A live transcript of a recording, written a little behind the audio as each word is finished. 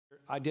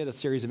I did a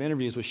series of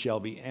interviews with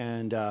Shelby,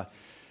 and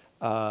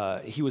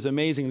he was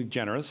amazingly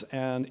generous.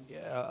 And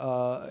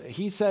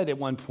he said at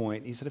one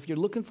point, he said, if you're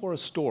looking for a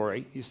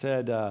story, he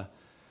said,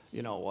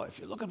 you know, if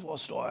you're looking for a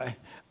story,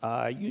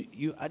 I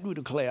do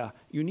declare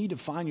you need to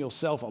find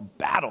yourself a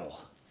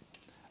battle.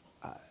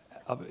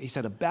 He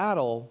said a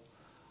battle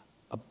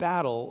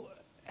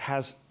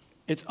has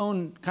its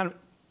own kind of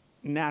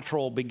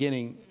natural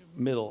beginning,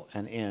 middle,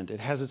 and end.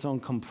 It has its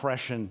own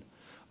compression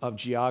of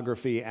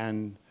geography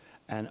and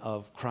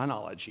of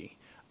chronology,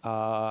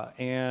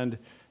 and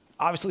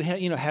obviously,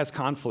 you know, has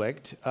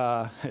conflict.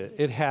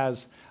 It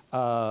has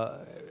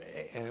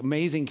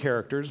amazing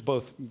characters,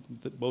 both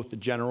the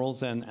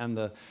generals and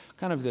the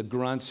kind of the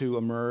grunts who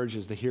emerge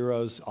as the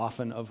heroes,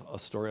 often of a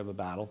story of a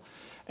battle.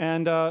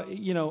 And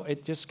you know,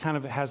 it just kind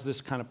of has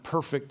this kind of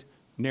perfect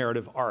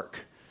narrative arc.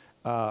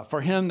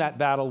 For him, that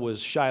battle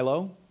was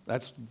Shiloh.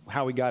 That's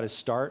how he got his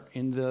start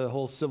in the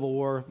whole Civil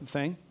War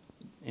thing.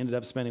 Ended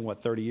up spending,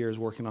 what, 30 years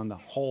working on the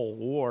whole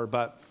war.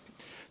 But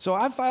so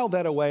I filed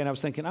that away, and I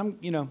was thinking, I'm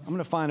going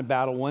to find a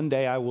battle. One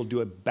day I will do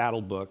a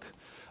battle book.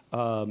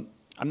 I'm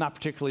not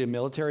particularly a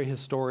military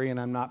historian.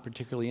 I'm not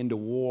particularly into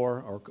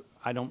war, or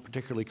I don't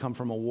particularly come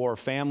from a war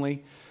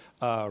family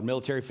or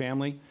military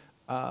family.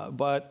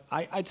 But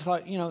I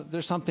thought, you know,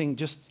 there's something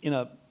just in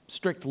a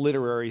strict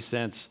literary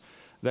sense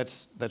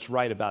that's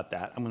right about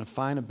that. I'm going to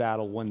find a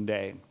battle one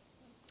day.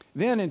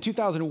 Then in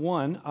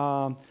 2001,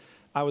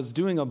 I was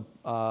doing a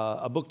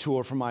book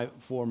tour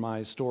for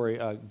my story,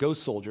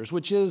 Ghost Soldiers,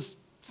 which is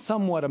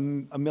somewhat a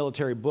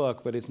military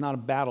book, but it's not a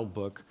battle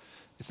book.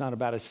 It's not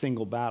about a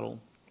single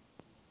battle.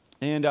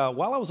 And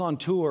while I was on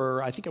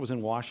tour, I think I was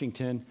in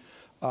Washington,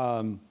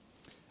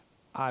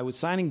 I was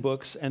signing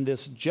books, and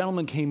this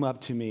gentleman came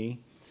up to me,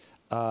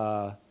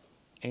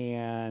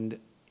 and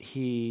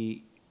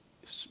he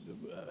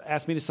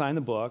asked me to sign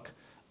the book.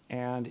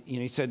 And you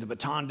know, he said, the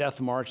Bataan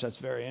Death March, that's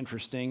very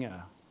interesting.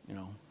 You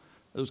know,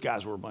 those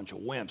guys were a bunch of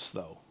wimps,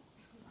 though.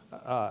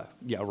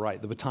 Yeah,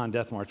 right, the Bataan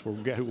Death March were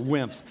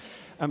wimps.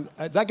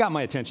 That got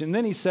my attention. And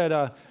then he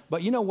said,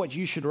 but you know what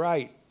you should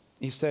write?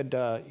 He said,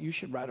 you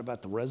should write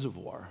about the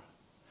reservoir.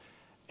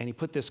 And he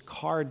put this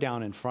card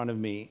down in front of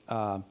me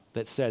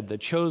that said, The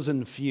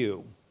Chosen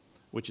Few,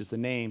 which is the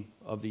name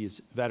of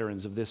these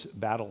veterans of this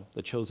battle,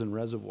 the Chosen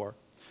Reservoir.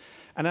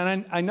 And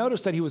then I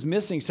noticed that he was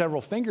missing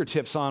several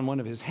fingertips on one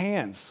of his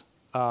hands,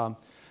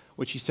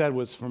 which he said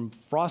was from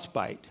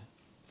frostbite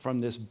from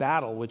this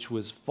battle, which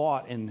was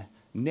fought in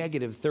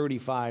negative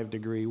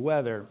 35-degree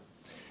weather.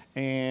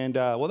 And,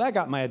 well, that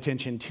got my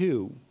attention,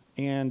 too.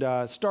 And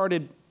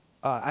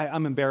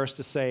I'm embarrassed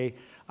to say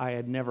I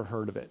had never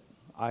heard of it.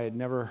 I had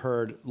never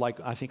heard, like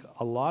I think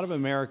a lot of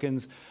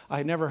Americans, I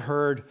had never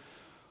heard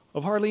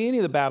of hardly any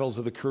of the battles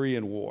of the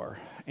Korean War.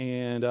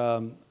 And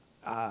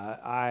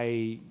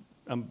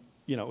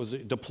you know, it was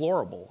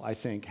deplorable, I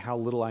think, how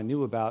little I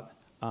knew about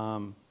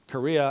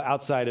Korea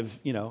outside of,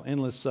 you know,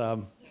 endless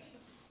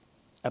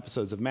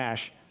episodes of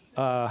MASH.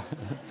 So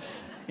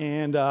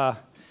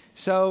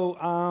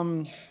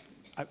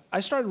I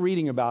started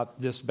reading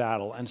about this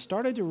battle and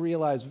started to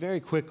realize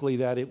very quickly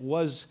that it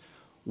was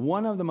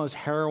one of the most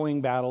harrowing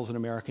battles in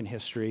American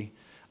history.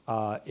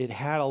 It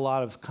had a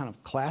lot of kind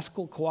of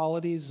classical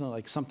qualities,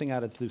 like something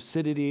out of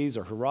Thucydides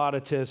or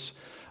Herodotus.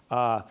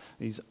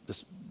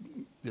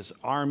 This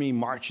army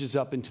marches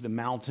up into the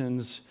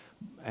mountains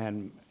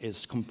and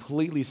is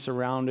completely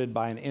surrounded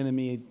by an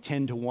enemy,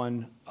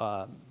 10-to-1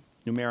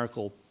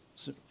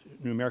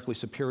 numerically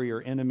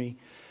superior enemy,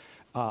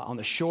 on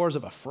the shores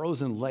of a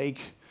frozen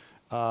lake,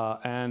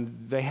 and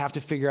they have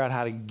to figure out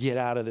how to get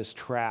out of this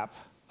trap,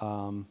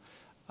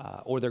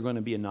 or they're going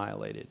to be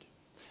annihilated.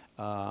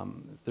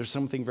 There's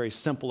something very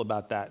simple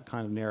about that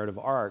kind of narrative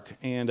arc.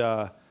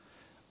 And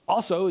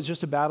also, it's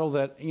just a battle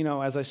that, you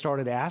know, as I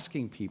started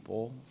asking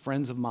people,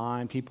 friends of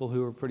mine, people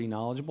who are pretty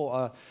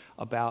knowledgeable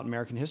about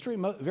American history,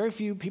 very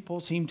few people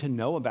seem to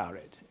know about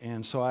it.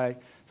 And so I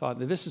thought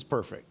that this is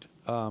perfect.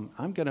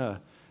 I'm gonna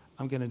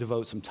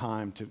devote some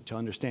time to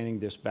understanding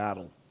this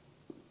battle.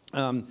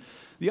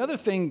 The other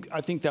thing I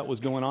think that was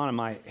going on in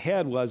my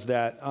head was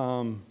that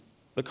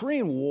the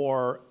Korean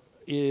War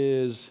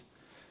is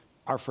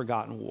our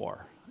forgotten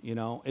war. You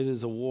know, it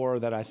is a war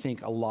that I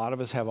think a lot of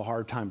us have a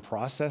hard time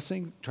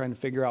processing, trying to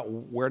figure out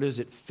where does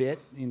it fit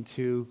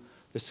into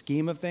the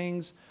scheme of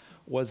things.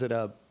 Was it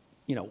a,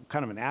 you know,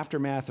 kind of an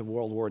aftermath of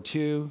World War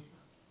II,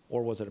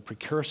 or was it a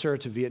precursor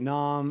to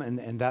Vietnam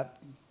and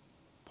that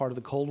part of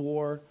the Cold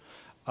War?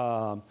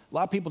 A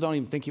lot of people don't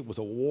even think it was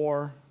a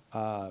war,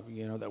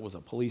 you know, that was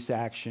a police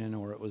action,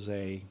 or it was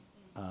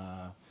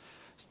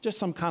just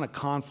some kind of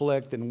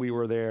conflict and we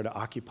were there to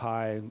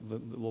occupy the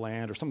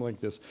land or something like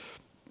this.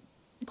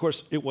 Of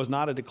course, it was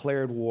not a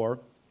declared war.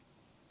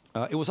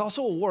 It was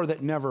also a war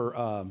that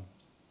never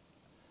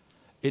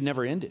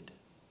ended.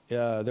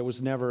 There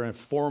was never a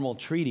formal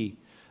treaty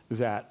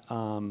that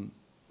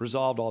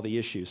resolved all the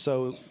issues.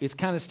 So it's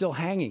kind of still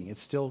hanging. It's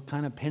still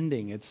kind of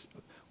pending.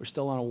 We're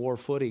still on a war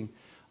footing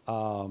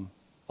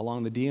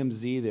along the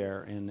DMZ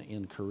there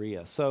in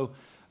Korea. So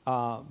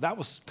that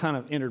was kind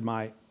of entered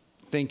my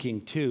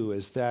thinking too,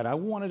 is that I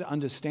wanted to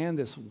understand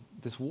this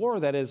war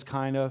that is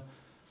kind of,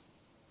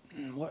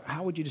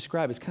 how would you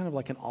describe it? It's kind of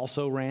like an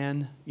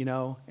also-ran, you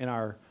know, in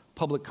our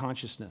public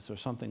consciousness or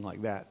something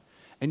like that.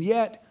 And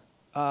yet,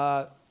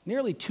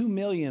 nearly 2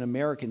 million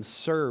Americans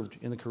served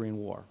in the Korean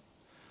War.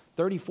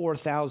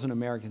 34,000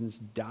 Americans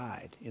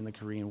died in the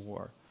Korean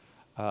War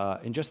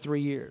in just 3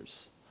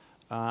 years.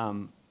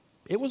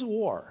 It was a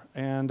war,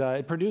 and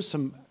it produced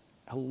some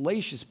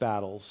hellacious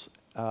battles,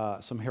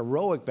 some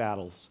heroic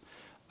battles,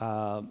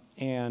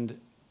 and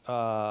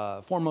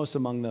foremost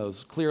among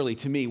those, clearly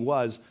to me,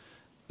 was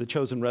the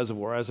Chosin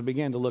Reservoir, as I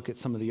began to look at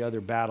some of the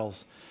other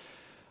battles.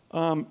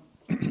 So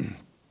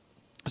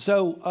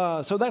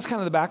that's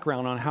kind of the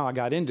background on how I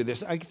got into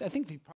this. I think